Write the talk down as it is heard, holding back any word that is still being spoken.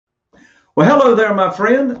Well, hello there, my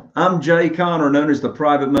friend. I'm Jay Conner, known as the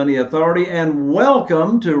Private Money Authority, and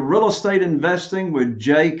welcome to Real Estate Investing with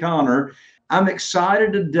Jay Conner. I'm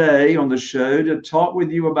excited today on the show to talk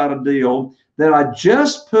with you about a deal that I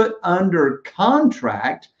just put under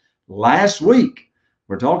contract last week.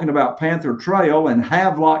 We're talking about Panther Trail in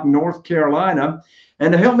Havelock, North Carolina.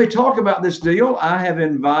 And to help me talk about this deal, I have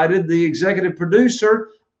invited the executive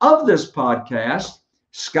producer of this podcast,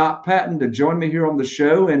 Scott Patton, to join me here on the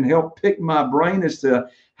show and help pick my brain as to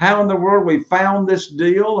how in the world we found this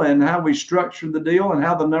deal and how we structured the deal and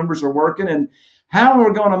how the numbers are working and how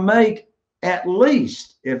we're going to make at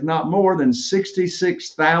least, if not more than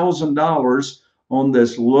 $66,000 on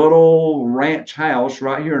this little ranch house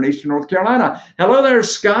right here in Eastern North Carolina. Hello there,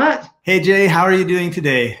 Scott. Hey, Jay, how are you doing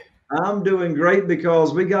today? I'm doing great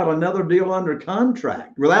because we got another deal under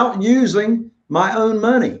contract without using my own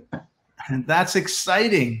money. And that's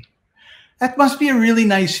exciting. That must be a really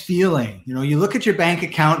nice feeling. You know, you look at your bank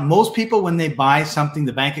account. Most people, when they buy something,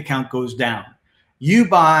 the bank account goes down. You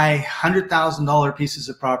buy $100,000 pieces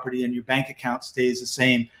of property and your bank account stays the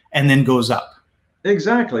same and then goes up.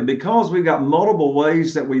 Exactly, because we've got multiple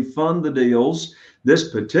ways that we fund the deals.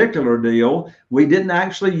 This particular deal, we didn't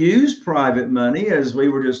actually use private money, as we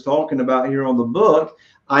were just talking about here on the book.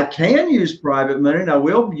 I can use private money, and I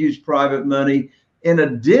will use private money in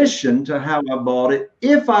addition to how I bought it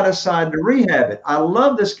if I decide to rehab it. I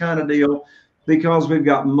love this kind of deal because we've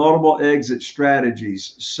got multiple exit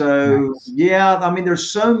strategies. So yeah, I mean,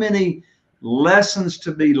 there's so many lessons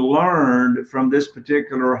to be learned from this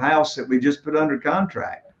particular house that we just put under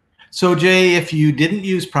contract. So Jay, if you didn't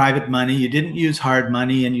use private money, you didn't use hard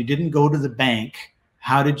money, and you didn't go to the bank,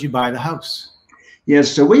 how did you buy the house?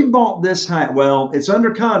 Yes, so we bought this house. Well, it's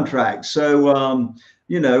under contract. So,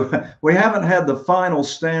 you know, we haven't had the final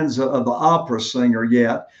stanza of the opera singer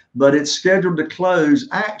yet, but it's scheduled to close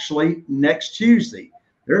actually next Tuesday.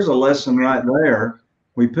 There's a lesson right there.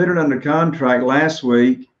 We put it under contract last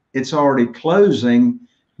week. It's already closing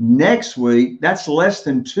next week. That's less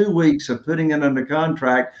than 2 weeks of putting it under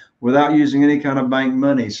contract without using any kind of bank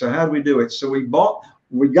money. So how do we do it? So we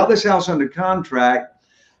got this house under contract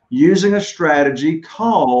using a strategy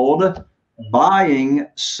called buying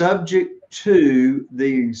subject to the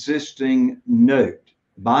existing note.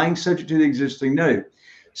 Buying subject to the existing note.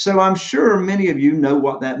 So I'm sure many of you know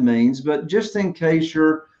what that means, but just in case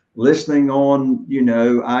you're listening on, you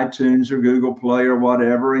know, iTunes or Google Play or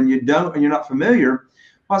whatever, and you're not familiar,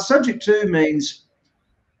 what subject to means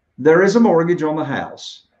there is a mortgage on the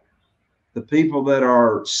house. The people that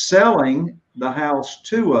are selling the house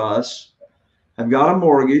to us have got a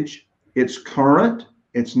mortgage. It's current.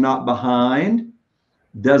 It's not behind.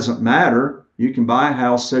 Doesn't matter. You can buy a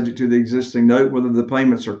house subject to the existing note, whether the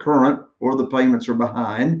payments are current or the payments are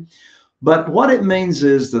behind. But what it means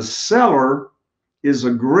is the seller is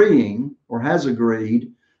agreeing or has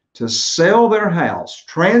agreed to sell their house,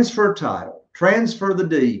 transfer title, transfer the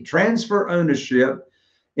deed, transfer ownership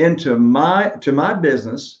into my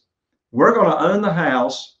business. We're going to own the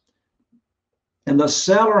house, and the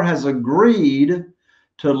seller has agreed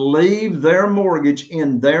to leave their mortgage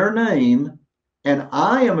in their name, and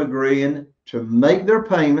I am agreeing to make their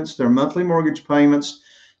payments, their monthly mortgage payments,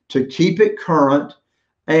 to keep it current.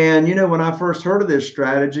 And, you know, when I first heard of this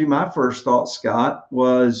strategy, my first thought, Scott,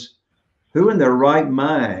 was who in their right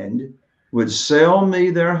mind would sell me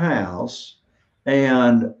their house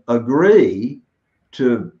and agree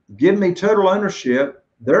to give me total ownership?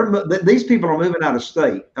 These people are moving out of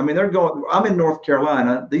state. I mean, I'm in North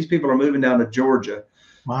Carolina. These people are moving down to Georgia.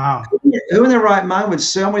 Wow. Who in their right mind would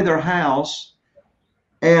sell me their house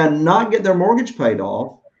and not get their mortgage paid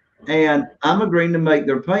off? And I'm agreeing to make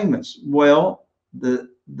their payments. Well, the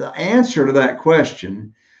answer to that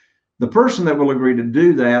question, the person that will agree to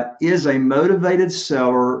do that is a motivated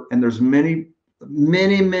seller, and there's many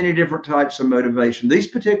different types of motivation. These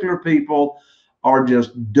particular people are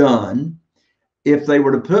just done. If they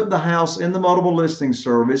were to put the house in the multiple listing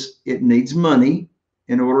service, it needs money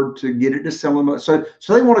in order to get it to sell them. So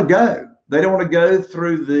they want to go. They don't want to go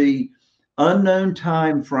through the unknown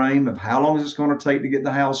time frame of how long is it going to take to get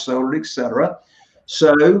the house sold, et cetera.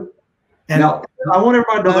 So now I want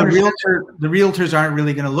everybody to understand. The realtors aren't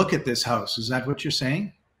really going to look at this house. Is that what you're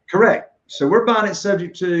saying? Correct. So we're buying it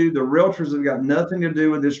subject to. The realtors have got nothing to do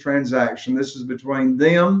with this transaction. This is between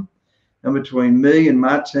them and between me and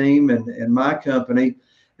my team and my company.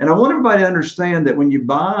 And I want everybody to understand that when you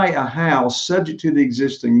buy a house subject to the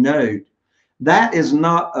existing note, that is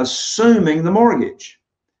not assuming the mortgage.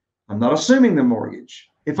 I'm not assuming the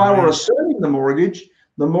mortgage. If I were assuming the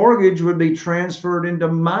the mortgage would be transferred into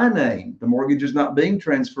my name. The mortgage is not being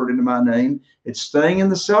transferred into my name. It's staying in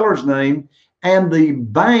the seller's name. And the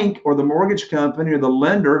bank or the mortgage company or the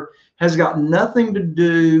lender has got nothing to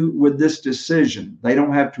do with this decision. They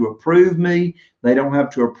don't have to approve me. They don't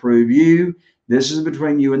have to approve you. This is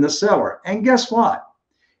between you and the seller. And guess what?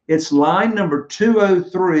 It's line number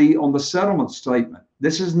 203 on the settlement statement.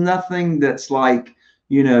 This is nothing that's like,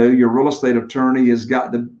 you know, your real estate attorney has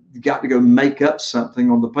got to go make up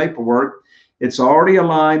something on the paperwork. It's already a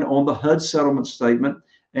line on the HUD settlement statement,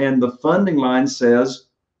 and the funding line says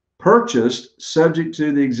purchased subject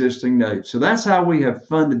to the existing note. So that's how we have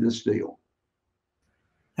funded this deal.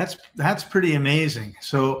 That's pretty amazing.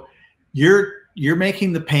 So you're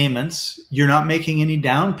making the payments, you're not making any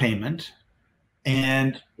down payment,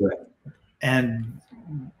 and right. And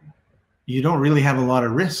you don't really have a lot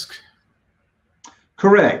of risk.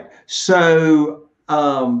 Correct. So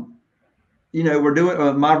you know, we're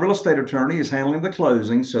doing, my real estate attorney is handling the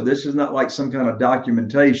closing. So this is not like some kind of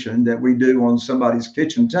documentation that we do on somebody's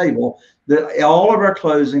kitchen table. All of our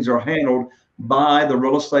closings are handled by the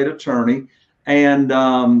real estate attorney. And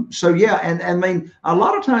so, yeah, and I mean, a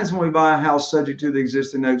lot of times when we buy a house subject to the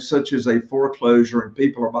existing notes, such as a foreclosure and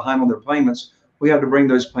people are behind on their payments, we have to bring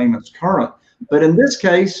those payments current. But in this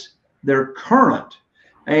case, they're current.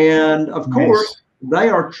 And of course, they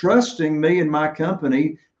are trusting me and my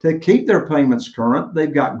company to keep their payments current.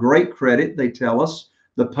 They've got great credit. They tell us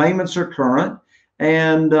the payments are current,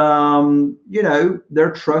 and you know,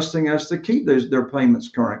 they're trusting us to keep their payments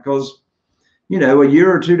current, because, you know, a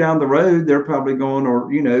year or two down the road, they're probably going,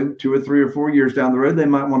 or, you know, 2 or 3 or 4 years down the road, they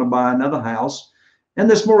might want to buy another house, and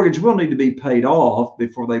this mortgage will need to be paid off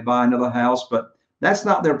before they buy another house, but that's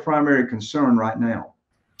not their primary concern right now.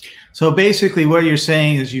 So basically what you're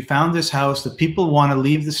saying is you found this house, the people want to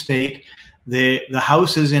leave the state, the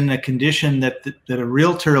house is in a condition that a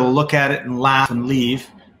realtor will look at it and laugh and leave.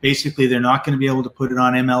 Basically, they're not going to be able to put it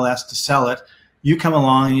on MLS to sell it. You come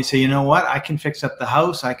along and you say, you know what, I can fix up the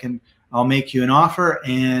house. I'll make you an offer.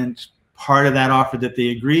 And part of that offer that they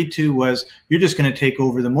agreed to was you're just going to take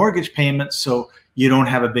over the mortgage payments, so you don't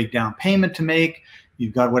have a big down payment to make.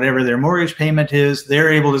 You've got whatever their mortgage payment is.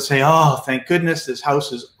 They're able to say, oh, thank goodness, this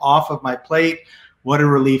house is off of my plate. What a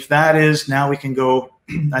relief that is. Now we can go,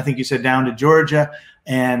 I think you said, down to Georgia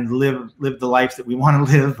and live the life that we want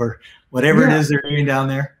to live, or whatever it is they're doing down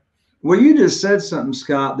there. Well, you just said something,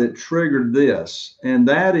 Scott, that triggered this, and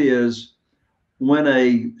that is when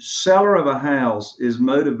a seller of a house is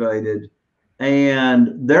motivated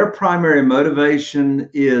and their primary motivation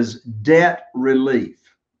is debt relief.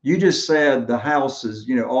 You just said the house is,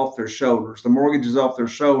 you know, off their shoulders. The mortgage is off their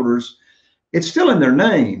shoulders. It's still in their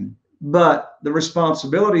name, but the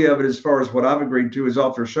responsibility of it, as far as what I've agreed to, is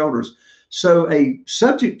off their shoulders. So a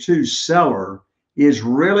subject to seller is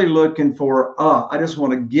really looking for, I just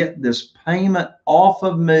want to get this payment off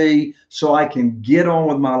of me so I can get on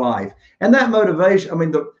with my life. And that motivation, I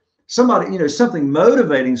mean, somebody, you know, something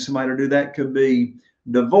motivating somebody to do that could be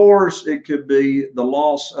divorce. It could be the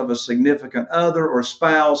loss of a significant other or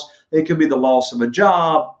spouse. It could be the loss of a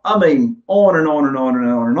job. I mean, on and on and on and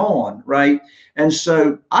on and on, right? And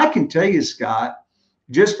so I can tell you, Scott,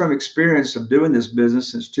 just from experience of doing this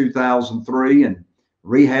business since 2003 and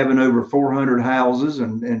rehabbing over 400 houses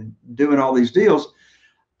and doing all these deals,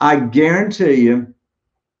 I guarantee you,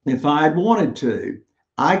 if I had wanted to,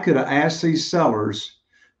 I could have asked these sellers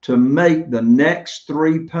to make the next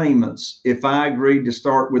 3 payments. If I agreed to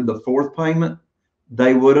start with the 4th payment,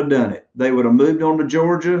 they would have done it. They would have moved on to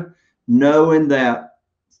Georgia, knowing that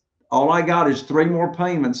all I got is 3 more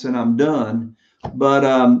payments and I'm done. But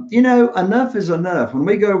you know, enough is enough. When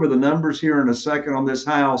we go over the numbers here in a second on this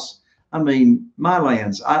house, I mean, my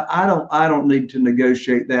lands, I don't need to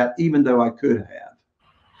negotiate that, even though I could have.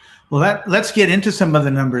 Well, let's get into some of the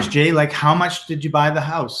numbers, Jay. Like, how much did you buy the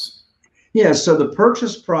house? Yeah, so the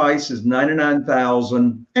purchase price is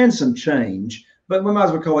 $99,000 and some change, but we might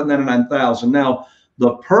as well call it $99,000. Now,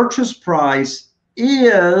 the purchase price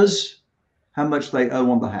is how much they owe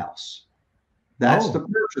on the house. That's the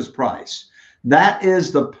purchase price. That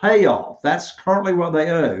is the payoff. That's currently what they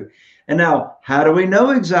owe. And now, how do we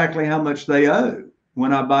know exactly how much they owe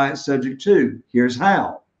when I buy it subject to? Here's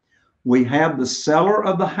how. We have the seller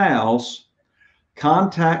of the house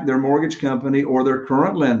contact their mortgage company or their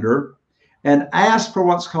current lender and ask for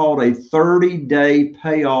what's called a 30-day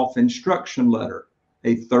payoff instruction letter.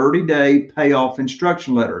 A 30-day payoff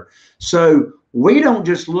instruction letter. So we don't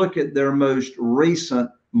just look at their most recent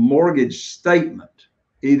mortgage statement,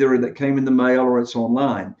 either that came in the mail or it's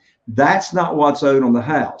online. That's not what's owed on the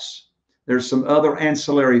house. There's some other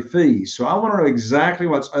ancillary fees. So I want to know exactly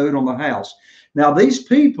what's owed on the house. Now, these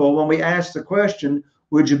people, when we ask the question,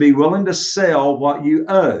 would you be willing to sell what you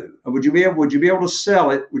owe? Or would you be able to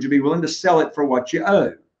sell it? Would you be willing to sell it for what you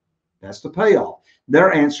owe? That's the payoff.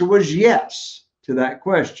 Their answer was yes to that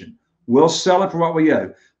question. We'll sell it for what we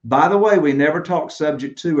owe. By the way, we never talk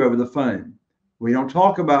subject to over the phone. We don't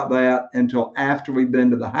talk about that until after we've been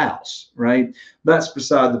to the house, right? That's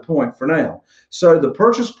beside the point for now. So the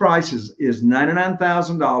purchase price is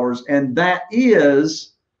 $99,000, and that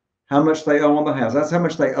is how much they owe on the house. That's how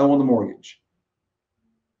much they owe on the mortgage.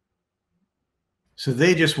 So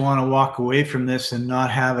they just want to walk away from this and not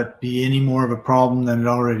have it be any more of a problem than it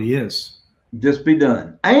already is. Just be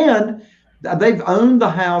done. And they've owned the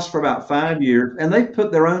house for about 5 years, and they've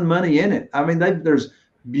put their own money in it. I mean, there's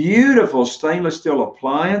beautiful stainless steel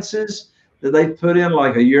appliances that they put in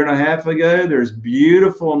like a year and a half ago. There's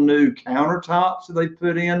beautiful new countertops that they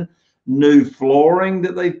put in, new flooring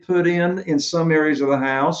that they put in some areas of the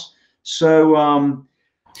house. So,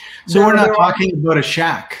 we're not talking about a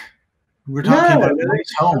shack. We're talking about a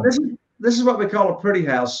nice home. This is what we call a pretty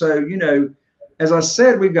house. So, you know, as I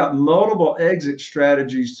said, we've got multiple exit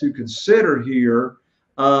strategies to consider here.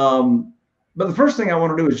 But the first thing I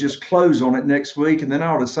want to do is just close on it next week, and then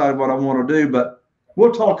I'll decide what I want to do. But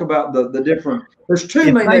we'll talk about the different. There's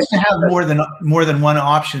two main. It's nice to have more than one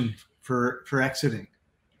option for exiting.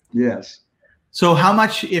 Yes. So how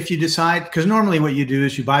much if you decide? Because normally what you do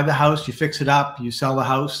is you buy the house, you fix it up, you sell the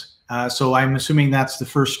house. So I'm assuming that's the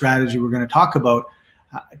first strategy we're going to talk about.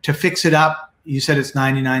 To fix it up, you said it's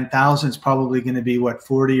 $99,000. It's probably going to be what,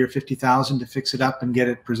 $40,000 or $50,000 to fix it up and get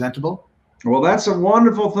it presentable. Well, that's a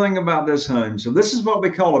wonderful thing about this home. So this is what we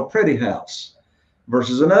call a pretty house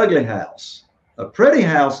versus an ugly house. A pretty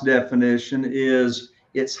house definition is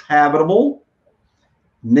it's habitable,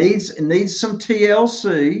 needs some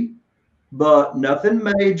TLC, but nothing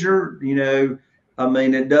major. You know, I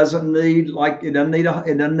mean, it doesn't need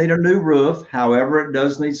a new roof. However, it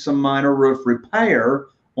does need some minor roof repair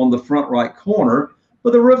on the front right corner.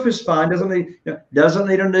 But the roof is fine. Doesn't need a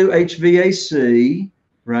new HVAC,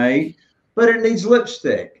 right? But it needs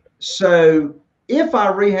lipstick. So if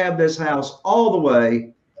I rehab this house all the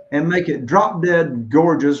way and make it drop dead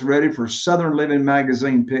gorgeous, ready for Southern Living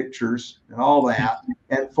magazine pictures and all that,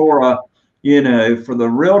 and for the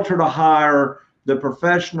realtor to hire the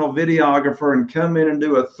professional videographer and come in and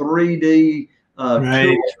do a 3D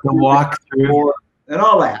walkthrough and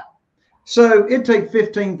all that. So it'd take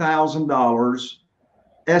 $15,000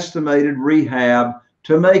 estimated rehab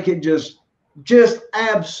to make it just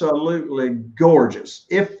absolutely gorgeous.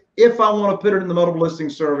 If I want to put it in the multiple listing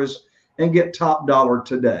service and get top dollar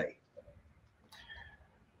today.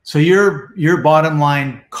 So your bottom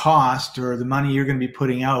line cost, or the money you're going to be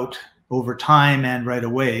putting out over time and right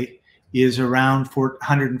away, is around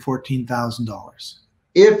 $114,000.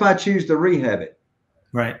 If I choose to rehab it.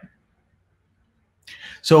 Right.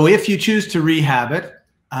 So if you choose to rehab it,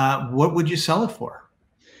 what would you sell it for?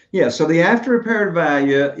 Yeah, so the after repaired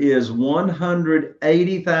value is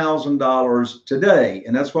 $180,000 today.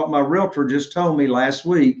 And that's what my realtor just told me last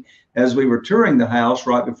week as we were touring the house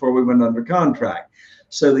right before we went under contract.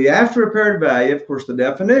 So the after repaired value, of course, the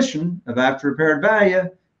definition of after repaired value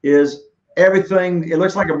is everything. It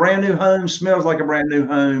looks like a brand new home, smells like a brand new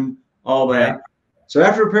home, all that. Right. So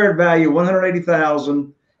after repaired value,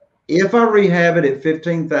 $180,000. If I rehab it at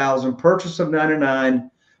 $15,000, purchase of $99,000.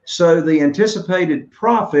 So the anticipated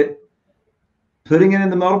profit, putting it in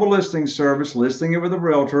the multiple listing service, listing it with a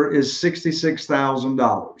realtor, is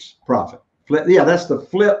 $66,000 profit. Yeah, that's the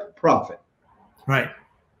flip profit. Right.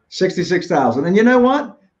 $66,000. And you know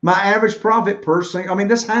what? My average profit per single, I mean,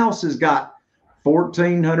 this house has got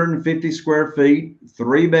 1,450 square feet,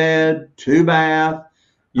 3-bed, 2-bath,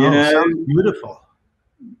 sounds beautiful.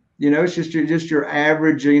 It's just your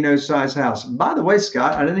average, size house. By the way,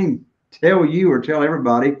 Scott, I didn't even tell you or tell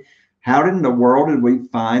everybody, how in the world did we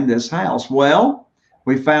find this house? Well,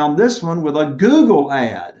 we found this one with a Google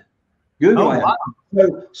ad. Wow.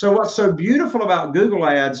 So what's so beautiful about Google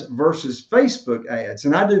ads versus Facebook ads?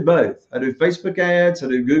 And I do both. I do Facebook ads, I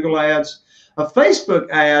do Google ads. A Facebook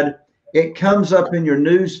ad, it comes up in your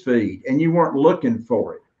news feed and you weren't looking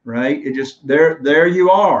for it, right? It just, there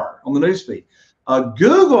you are on the news feed. A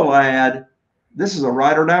Google ad, this is a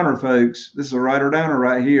writer-downer, folks. This is a writer-downer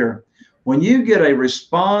right here. When you get a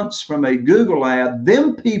response from a Google ad,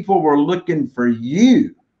 them people were looking for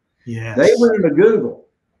you. Yes. They went into Google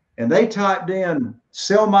and they typed in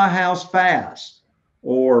 "sell my house fast"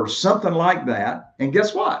 or something like that. And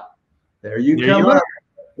guess what? There you come up.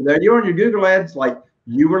 There you are in your Google ads, like,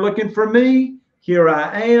 you were looking for me. Here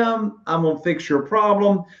I am. I'm going to fix your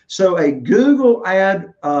problem. So a Google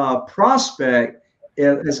ad prospect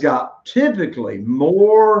has got typically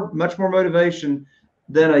much more motivation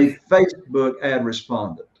than a Facebook ad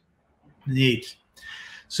respondent. Neat.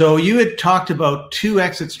 So you had talked about 2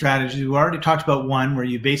 exit strategies. We already talked about one where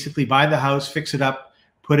you basically buy the house, fix it up,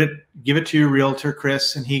 give it to your realtor,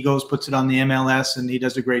 Chris, and he goes, puts it on the MLS, and he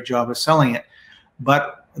does a great job of selling it.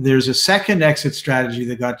 But there's a second exit strategy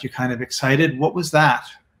that got you kind of excited. What was that?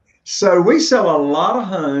 So we sell a lot of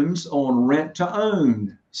homes on rent to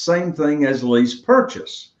own, same thing as lease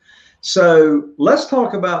purchase. So let's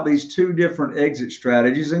talk about these 2 different exit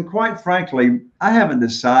strategies. And quite frankly, I haven't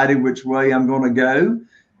decided which way I'm going to go.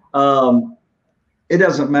 It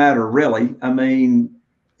doesn't matter really. I mean,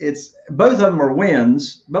 it's both of them are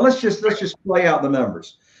wins, but let's just play out the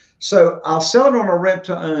numbers. So I'll sell it on a rent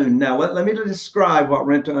to own. Now let me describe what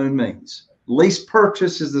rent to own means. Lease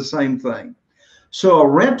purchase is the same thing. So a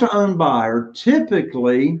rent to own buyer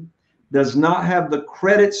typically does not have the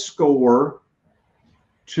credit score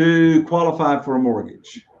to qualify for a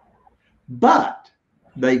mortgage, but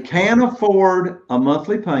they can afford a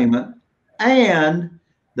monthly payment, and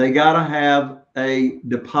they got to have a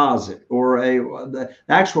deposit, or the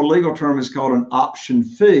actual legal term is called an option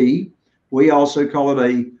fee. We also call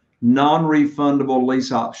it a non-refundable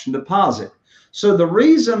lease option deposit. So the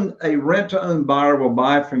reason a rent to own buyer will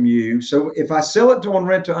buy from you, so if I sell it on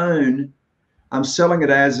rent to own, I'm selling it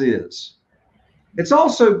as is. It's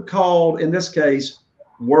also called, in this case,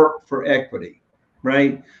 work for equity,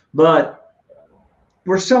 right? But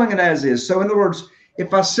we're selling it as is. So in other words,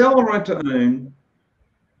 if I sell a rent to own,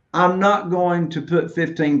 I'm not going to put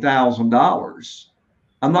 $15,000.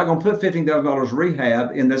 I'm not going to put $15,000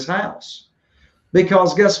 rehab in this house,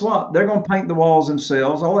 because guess what? They're going to paint the walls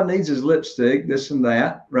themselves. All it needs is lipstick, this and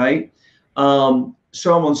that, right?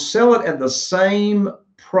 So I'm going to sell it at the same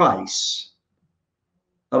price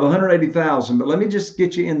of $180,000. But let me just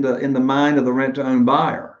get you in the mind of the rent to own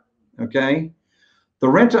buyer. Okay, the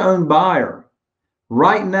rent to own buyer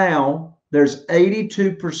right now, there's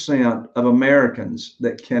 82% of Americans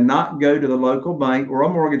that cannot go to the local bank or a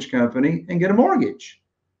mortgage company and get a mortgage.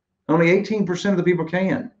 Only 18% of the people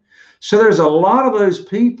can. So there's a lot of those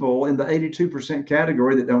people in the 82%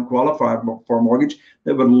 category that don't qualify for a mortgage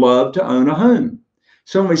that would love to own a home.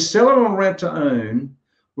 So when we sell it on rent to own,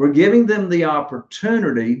 we're giving them the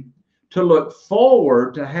opportunity to look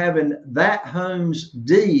forward to having that home's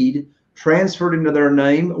deed transferred into their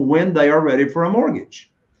name when they are ready for a mortgage.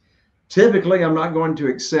 Typically, I'm not going to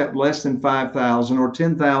accept less than $5,000 or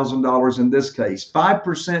 $10,000 in this case,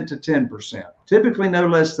 5% to 10%, typically no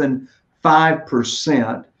less than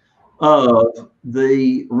 5% of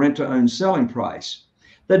the rent to own selling price.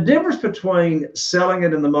 The difference between selling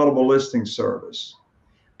it in the multiple listing service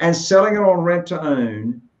and selling it on rent to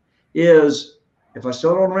own is, if I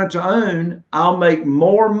sell it on rent to own, I'll make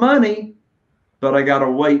more money, but I got to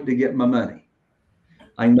wait to get my money.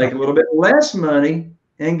 I can make a little bit less money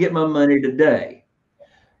and get my money today.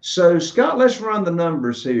 So Scott, let's run the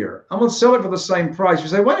numbers here. I'm going to sell it for the same price. You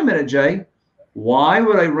say, wait a minute, Jay, why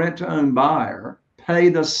would a rent to own buyer pay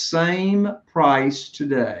the same price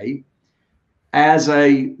today as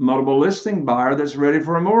a multiple listing buyer that's ready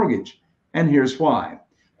for a mortgage? And here's why.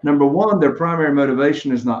 Number one, their primary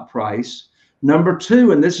motivation is not price. Number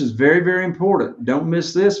two, and this is very, very important, don't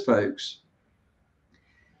miss this, folks.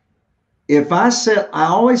 I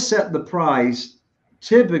always set the price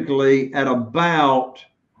typically at about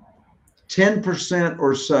 10%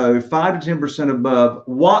 or so, 5 to 10% above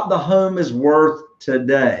what the home is worth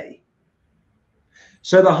today.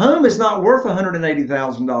 So the home is not worth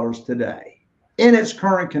 $180,000 today in its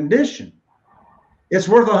current condition. It's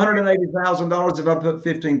worth $180,000 if I put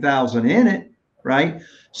 $15,000 in it, right?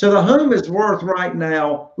 So the home is worth right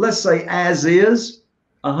now, let's say as is,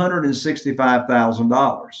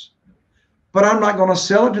 $165,000. But I'm not going to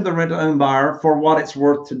sell it to the rent-to-own buyer for what it's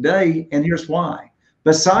worth today, and here's why.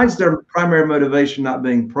 Besides their primary motivation not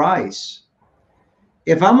being price,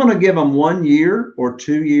 if I'm going to give them 1 year or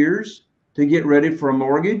 2 years to get ready for a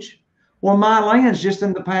mortgage, well, my lands just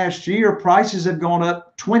in the past year, prices have gone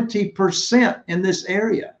up 20% in this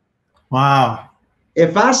area. Wow.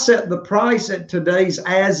 If I set the price at today's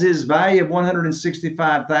as-is value of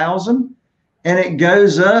 $165,000 and it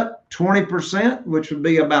goes up 20%, which would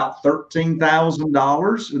be about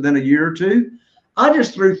 $13,000 within a year or two, I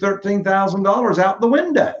just threw $13,000 out the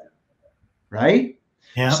window, right?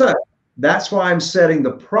 Yeah. So that's why I'm setting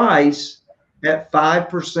the price at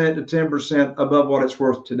 5% to 10% above what it's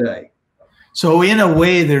worth today. So in a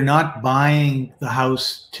way, they're not buying the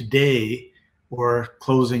house today or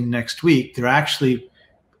closing next week. They're actually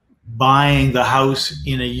buying the house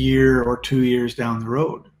in a year or 2 years down the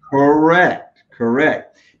road. Correct,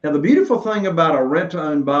 correct. Now, the beautiful thing about a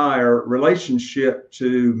rent-to-own buyer relationship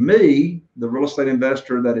to me, the real estate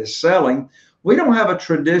investor that is selling, we don't have a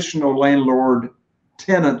traditional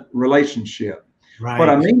landlord-tenant relationship. What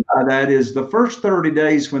I Right. mean by that is the first 30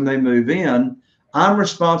 days when they move in, I'm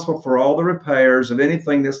responsible for all the repairs of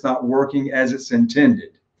anything that's not working as it's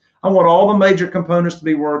intended. I want all the major components to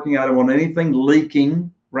be working. I don't want anything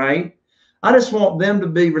leaking, right? I just want them to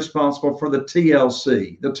be responsible for the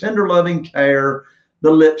TLC, the tender loving care,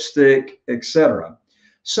 the lipstick, etc.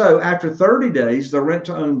 So after 30 days, the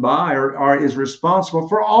rent-to-own buyer is responsible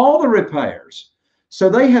for all the repairs. So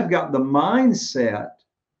they have got the mindset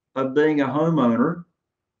of being a homeowner.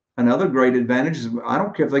 Another great advantage is I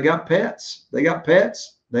don't care if they got pets. They got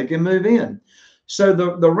pets, they can move in. So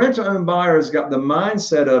the rent-to-own buyer has got the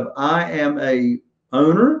mindset of I am a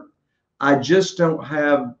owner. I just don't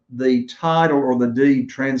have the title or the deed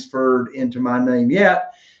transferred into my name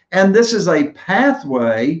yet. And this is a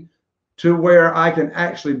pathway to where I can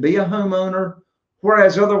actually be a homeowner,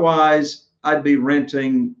 whereas otherwise I'd be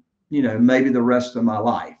renting, maybe the rest of my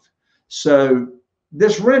life. So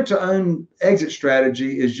this rent to own exit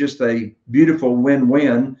strategy is just a beautiful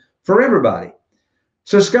win-win for everybody.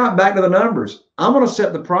 So Scott, back to the numbers. I'm going to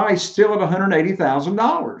set the price still at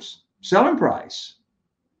 $180,000 selling price.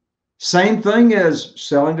 Same thing as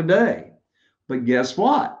selling today. But guess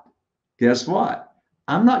what? Guess what?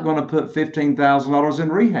 I'm not going to put $15,000 in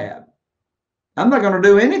rehab. I'm not going to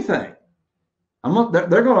do anything.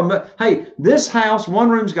 They're going to, hey, this house, one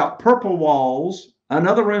room's got purple walls,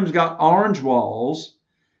 another room's got orange walls.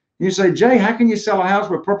 You say, Jay, how can you sell a house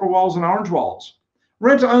with purple walls and orange walls?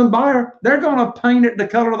 Rent-to-own buyer, they're going to paint it the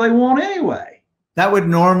color they want anyway. That would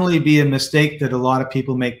normally be a mistake that a lot of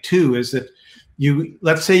people make too, is that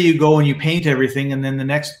let's say you go and you paint everything, and then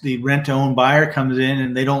the rent-to-own buyer comes in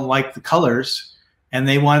and they don't like the colors and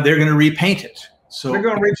they're going to repaint it. So they're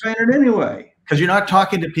going to repaint it anyway. Because you're not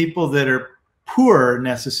talking to people that are poor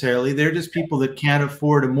necessarily. They're just people that can't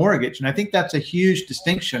afford a mortgage. And I think that's a huge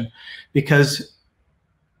distinction, because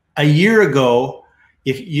a year ago,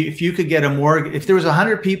 if you could get a mortgage, if there was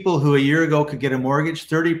 100 people who a year ago could get a mortgage,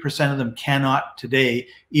 30% of them cannot today,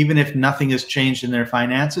 even if nothing has changed in their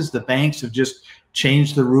finances. The banks have just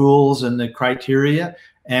changed the rules and the criteria.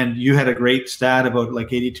 And you had a great stat about like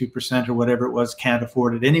 82% or whatever it was can't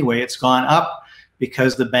afford it anyway. It's gone up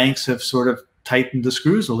because the banks have sort of tightened the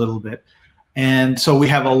screws a little bit. And so we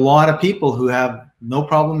have a lot of people who have no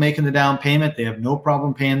problem making the down payment. They have no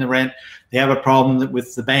problem paying the rent. They have a problem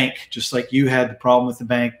with the bank, just like you had the problem with the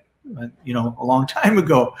bank, a long time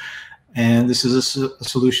ago. And this is a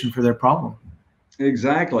solution for their problem.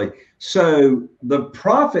 Exactly. So the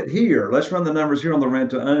profit here, let's run the numbers here on the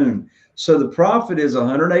rent to own. So the profit is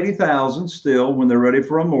 $180,000 still when they're ready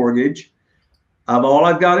for a mortgage. All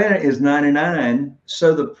I've got in it is $99,000.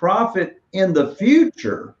 So the profit in the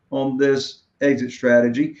future on this exit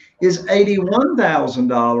strategy is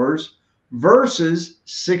 $81,000 versus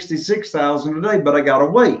 $66,000 today, but I got to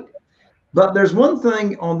wait. But there's one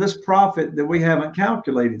thing on this profit that we haven't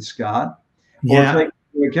calculated, Scott, or taken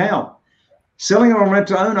into account. Selling on rent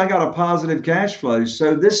to own, I got a positive cash flow.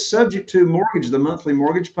 So this subject to mortgage, the monthly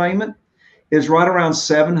mortgage payment is right around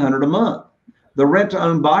 $700 a month. The rent to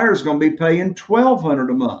own buyer is going to be paying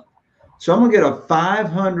 $1,200 a month. So I'm going to get a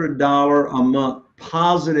 $500 a month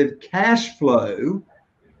positive cash flow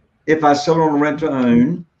if I sell on rent to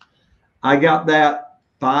own. I got that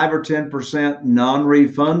 5 or 10%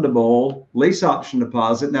 non-refundable lease option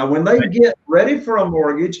deposit. Now, when they get ready for a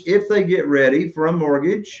mortgage, if they get ready for a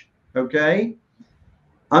mortgage, okay,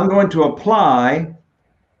 I'm going to apply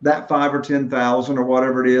that 5 or 10,000 or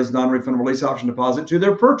whatever it is non-refundable lease option deposit to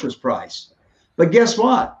their purchase price. But guess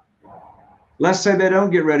what? Let's say they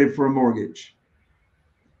don't get ready for a mortgage.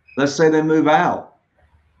 Let's say they move out.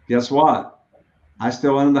 Guess what? I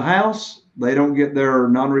still own the house. They don't get their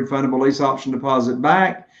non-refundable lease option deposit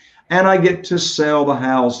back, and I get to sell the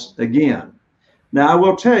house again. Now, I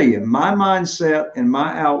will tell you, my mindset and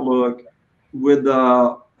my outlook with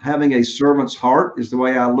having a servant's heart is the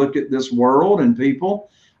way I look at this world and people.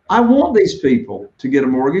 I want these people to get a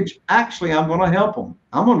mortgage. Actually, I'm going to help them.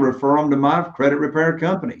 I'm going to refer them to my credit repair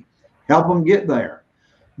company, help them get there.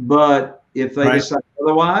 But if they decide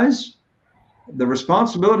otherwise, the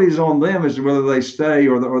responsibility is on them as to whether they stay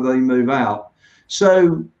or they move out.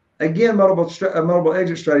 So again, multiple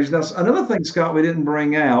exit strategies. Now, another thing, Scott, we didn't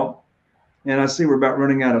bring out, and I see we're about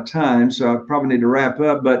running out of time, so I probably need to wrap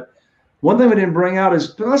up. But one thing we didn't bring out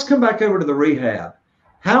is, let's come back over to the rehab.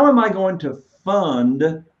 How am I going to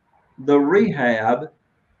fund the rehab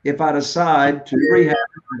if I decide to rehab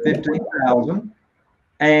for $15,000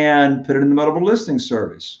 and put it in the multiple listing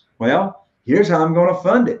service? Well, Here's how I'm going to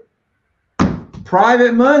fund it.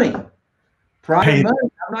 Private money. Private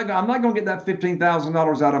money. I'm not going to get that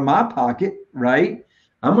 $15,000 out of my pocket, right?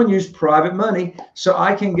 I'm going to use private money so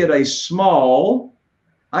I can get a small,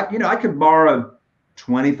 I could borrow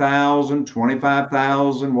 $20,000,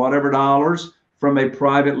 $25,000, whatever dollars from a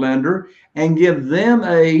private lender and give them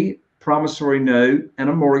a promissory note and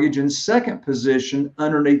a mortgage in second position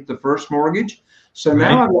underneath the first mortgage. So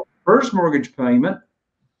now I've got the first mortgage payment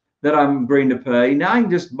that I'm agreeing to pay. Now I can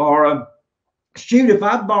just borrow. Shoot, if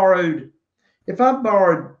I borrowed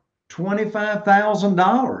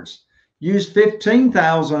 $25,000, use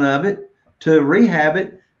 $15,000 of it to rehab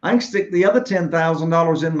it, I can stick the other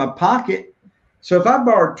 $10,000 in my pocket. So if I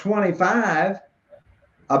borrowed 25,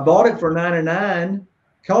 I bought it for 99,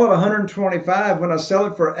 call it 125. When I sell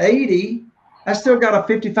it for 80, I still got a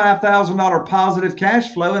 $55,000 positive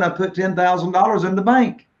cash flow, and I put $10,000 in the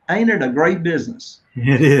bank. Ain't it a great business?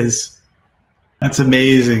 It is. That's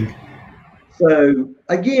amazing. So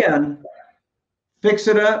again, fix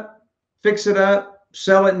it up,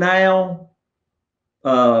 sell it now.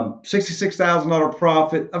 $66,000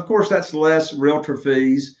 profit. Of course, that's less realtor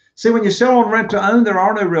fees. See, when you sell on rent to own, there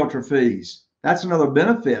are no realtor fees. That's another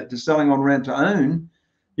benefit to selling on rent to own.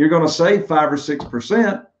 You're going to save 5 or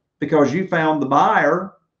 6% because you found the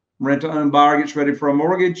buyer. Rent to own buyer gets ready for a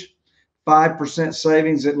mortgage, 5%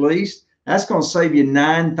 savings at least. That's going to save you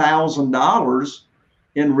 $9,000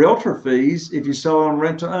 in realtor fees if you sell on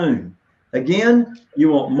rent to own. Again, you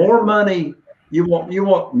want more money. You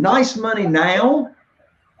want nice money now,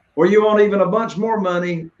 or you want even a bunch more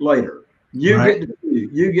money later.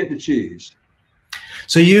 You get to choose.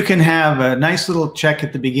 So you can have a nice little check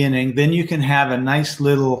at the beginning, then you can have a nice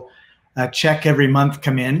little check every month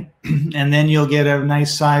come in, and then you'll get a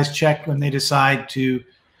nice size check when they decide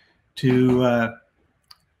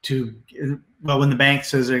well, when the bank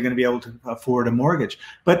says they're going to be able to afford a mortgage.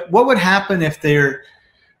 But what would happen if they're,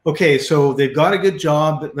 okay, so they've got a good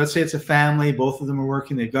job. Let's say it's a family. Both of them are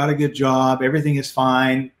working. They've got a good job. Everything is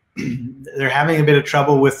fine. They're having a bit of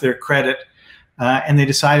trouble with their credit. And they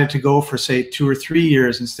decided to go for, say, 2 or 3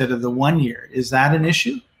 years instead of the 1 year. Is that an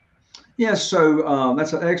issue? Yes. So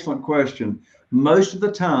that's an excellent question. Most of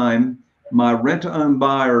the time, my rent-to-own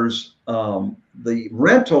buyers, the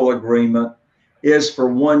rental agreement is for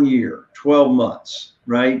 1 year, 12 months,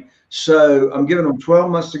 right? So I'm giving them 12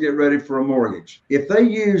 months to get ready for a mortgage. If they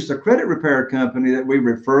use the credit repair company that we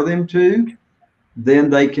refer them to, then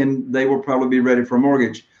they will probably be ready for a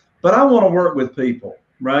mortgage. But I want to work with people,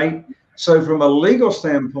 right? So from a legal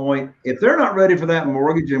standpoint, if they're not ready for that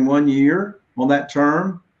mortgage in 1 year on that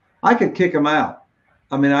term, I could kick them out.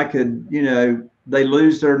 I mean, I could, they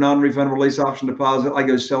lose their non-refundable lease option deposit, I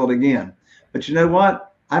go sell it again. But you know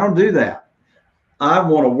what? I don't do that. I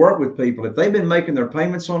want to work with people. If they've been making their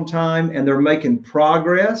payments on time and they're making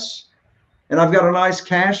progress, and I've got a nice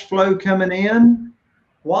cash flow coming in,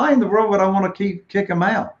 why in the world would I want to kick them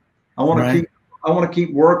out? I want to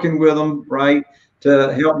keep working with them, right,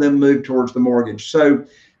 to help them move towards the mortgage. So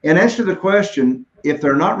in answer to the question, if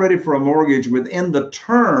they're not ready for a mortgage within the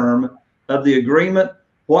term of the agreement,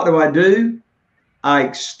 what do? I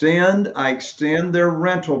extend their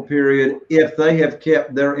rental period if they have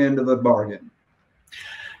kept their end of the bargain.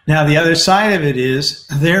 Now, the other side of it is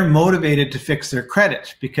they're motivated to fix their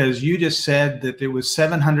credit, because you just said that it was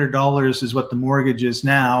 $700 is what the mortgage is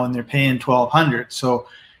now, and they're paying $1,200. So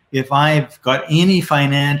if I've got any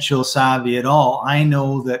financial savvy at all, I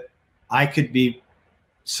know that I could be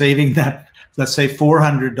saving that, let's say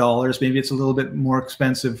 $400. Maybe it's a little bit more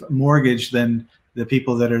expensive mortgage than the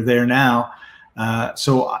people that are there now.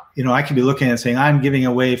 So, I could be looking at saying, I'm giving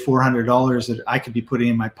away $400 that I could be putting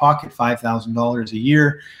in my pocket, $5,000 a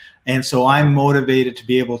year. And so I'm motivated to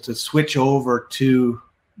be able to switch over to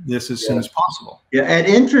this as soon as possible. Yeah. At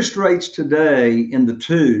interest rates today in the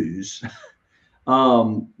 2s,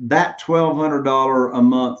 that $1,200 a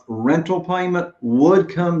month rental payment would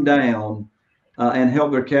come down and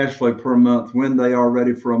help their cash flow per month when they are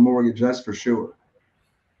ready for a mortgage. That's for sure.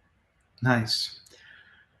 Nice.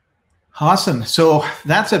 Awesome. So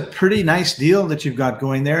that's a pretty nice deal that you've got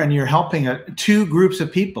going there, and you're helping 2 groups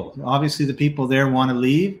of people. Obviously, the people there want to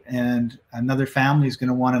leave, and another family is going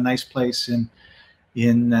to want a nice place in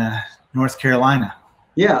North Carolina.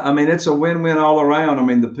 Yeah, I mean, it's a win-win all around. I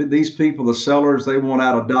mean, these people, the sellers, they want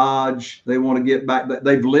out of Dodge. They want to get back.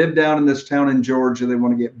 They've lived down in this town in Georgia. They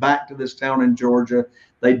want to get back to this town in Georgia.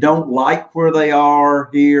 They don't like where they are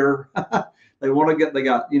here. They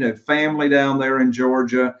got, family down there in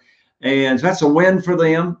Georgia. And that's a win for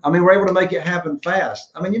them. I mean, we're able to make it happen fast.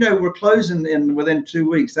 I mean, we're closing within 2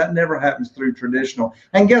 weeks. That never happens through traditional.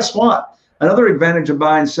 And guess what? Another advantage of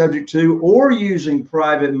buying subject to or using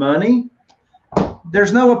private money,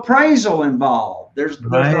 there's no appraisal involved. There's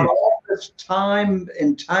not all this time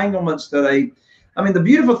entanglements that I mean, the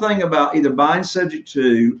beautiful thing about either buying subject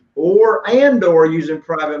to or using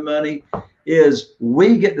private money is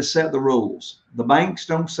we get to set the rules. The banks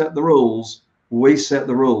don't set the rules. We set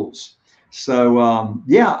the rules. So,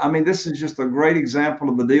 yeah, I mean, this is just a great example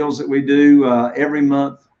of the deals that we do every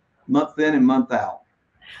month in and month out.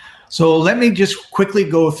 So let me just quickly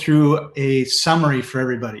go through a summary for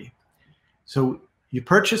everybody. So you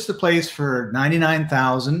purchased the place for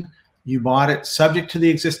 $99,000. You bought it subject to the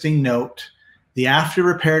existing note. The after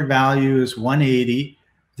repaired value is $180,000.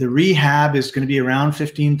 The rehab is going to be around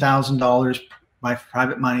 $15,000 by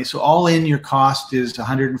private money. So all in, your cost is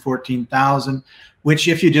 $114,000, which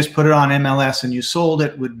if you just put it on MLS and you sold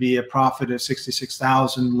it would be a profit of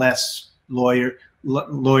 $66,000 less lawyer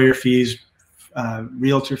fees,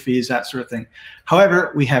 realtor fees, that sort of thing.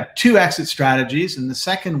 However, we have two exit strategies, and the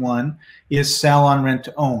second one is sell on rent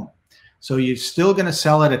to own. So you're still going to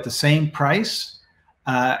sell it at the same price,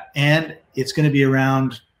 and it's going to be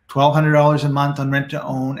around $1,200 a month on rent to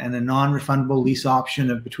own and a non-refundable lease option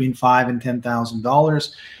of between $5,000 and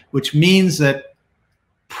 $10,000, which means that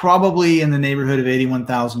probably in the neighborhood of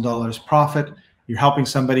 $81,000 profit. You're helping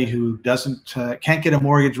somebody who can't get a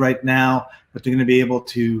mortgage right now, but they're going to be able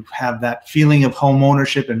to have that feeling of home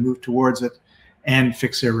ownership and move towards it and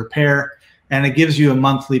fix their repair. And it gives you a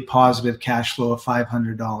monthly positive cash flow of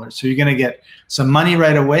 $500. So you're going to get some money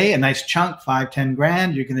right away, a nice chunk, 5-10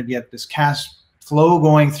 grand. You're going to get this cash flow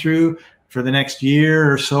going through for the next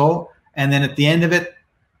year or so. And then at the end of it,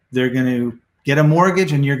 they're going to get a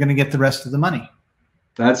mortgage and you're going to get the rest of the money.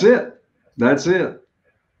 That's it. That's it.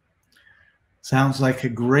 Sounds like a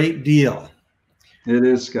great deal. It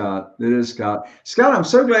is, Scott. It is, Scott. Scott, I'm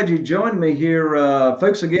so glad you joined me here.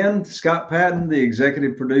 Folks, again, Scott Patton, the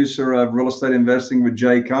executive producer of Real Estate Investing with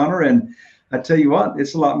Jay Conner. And I tell you what,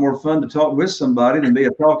 it's a lot more fun to talk with somebody than be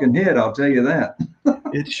a talking head. I'll tell you that.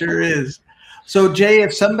 It sure is. So, Jay,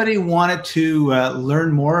 if somebody wanted to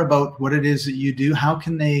learn more about what it is that you do,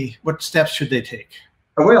 what steps should they take?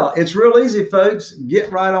 Well, it's real easy, folks.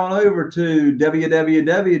 Get right on over to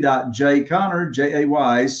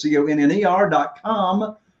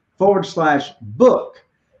www.jayconner.com/book.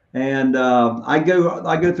 And I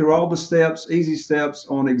go through all the steps, easy steps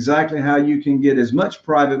on exactly how you can get as much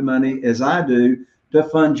private money as I do to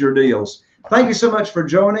fund your deals. Thank you so much for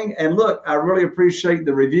joining. And look, I really appreciate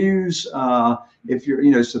the reviews. If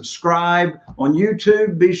you're, subscribe on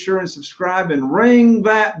YouTube, be sure and subscribe and ring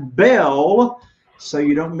that bell so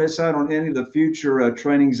you don't miss out on any of the future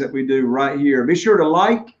trainings that we do right here. Be sure to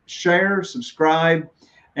like, share, subscribe,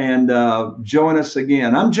 and join us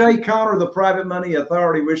again. I'm Jay Conner, the Private Money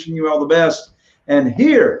Authority, wishing you all the best. And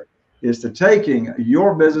here is to taking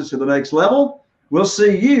your business to the next level. We'll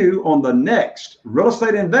see you on the next Real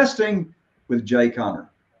Estate Investing with Jay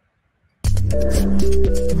Conner.